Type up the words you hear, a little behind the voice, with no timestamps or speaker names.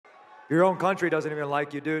Your own country doesn't even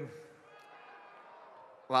like you, dude.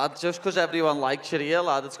 Lad, just because everyone likes you here,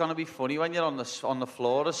 lad, it's going to be funny when you're on the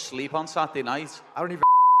floor asleep on Saturday night. I don't even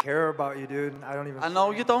care about you, dude. I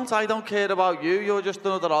know you don't. I don't care about you. You're just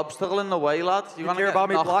another obstacle in the way, lad. You care about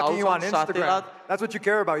me blocking you on Instagram. Saturday, that's what you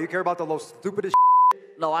care about. You care about the most stupidest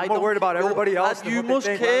No, I I'm don't. more worried about everybody else. You must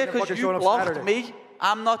care because you blocked me.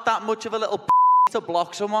 I'm not that much of a little to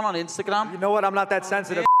block someone on Instagram. You know what? I'm not that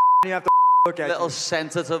sensitive. You have to look at little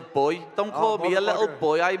sensitive boy. Don't call me a little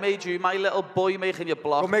boy. I made you my little boy making you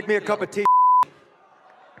block. Go make me a cup of tea.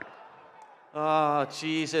 Oh,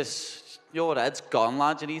 Jesus. Your head's gone,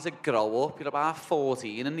 lad. You need to grow up. You're about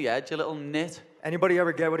 14 in the head, you little nit. Anybody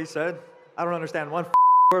ever get what he said? I don't understand one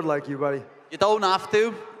word like you, buddy. You don't have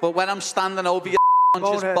to, but when I'm standing over your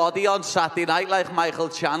conscious body on Saturday night like Michael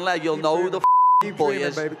Chandler, you'll know the boy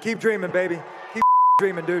is. Baby. Keep dreaming, baby. Keep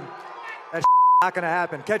dreaming, dude. That's not gonna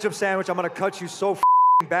happen. Ketchup sandwich, I'm gonna cut you so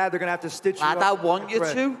bad they're gonna have to stitch you up. I want you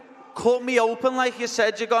to. Cut me open like you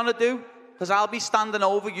said you're gonna do. Because I'll be standing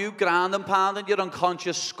over you, ground and pounding your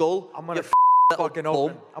unconscious skull. I'm gonna fucking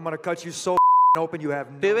open. I'm gonna cut you so open you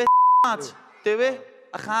have no Do it, lad. Do it.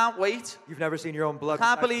 I can't wait. You've never seen your own blood. I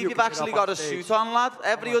can't believe you've actually got a suit on, lad.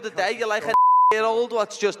 Every other day you're like a year-old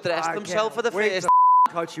what's just dressed himself for the first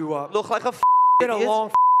cut you up. Look like a It's been a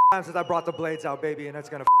long time since I brought the blades out, baby, and it's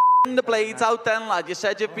gonna bring the blades out then, lad. You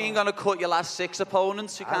said you've been gonna cut your last 6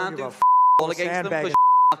 opponents. You can't do all against them because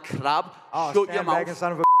you're a crab. Shut your mouth.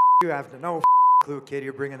 Son of a you have no clue, kid.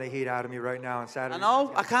 You're bringing the heat out of me right now on Saturday. I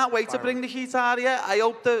know. I can't wait to bring the heat out of you. I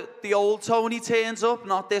hope the old Tony turns up,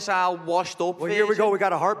 not this washed up Well, here we go. We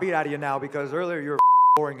got a heartbeat out of you now because earlier you were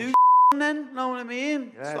boring. Do then, know what I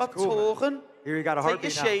mean? Yeah, stop cool, talking. Man. Here you got a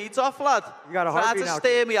heartbeat now. Take your shades off, lad. You got a heartbeat now. Tried to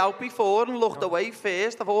stare me out before and looked away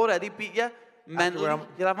first. I've already beat you mentally.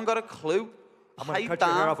 You haven't got a clue. I'm going to cut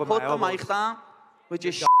your hair off with my elbows. Put the mic down with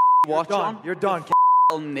your watch on. You're done.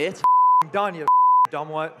 Knit. I'm done, you dumb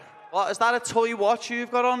what? What, is that a toy watch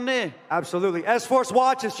you've got on there? Absolutely. S-Force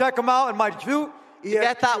watches, check them out in my shoot. You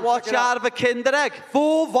get that watch out of a Kinder Egg.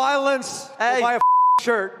 Full violence. Hey. Buy a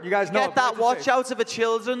shirt. You guys know. Get that watch out of a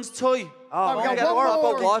children's toy. Oh, we got one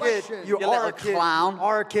more watch. Kid. You are a kid. Clown. You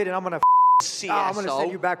are a kid, and I'm gonna CSO. I'm gonna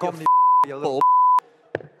send you back home.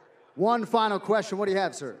 One final question. What do you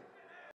have, sir?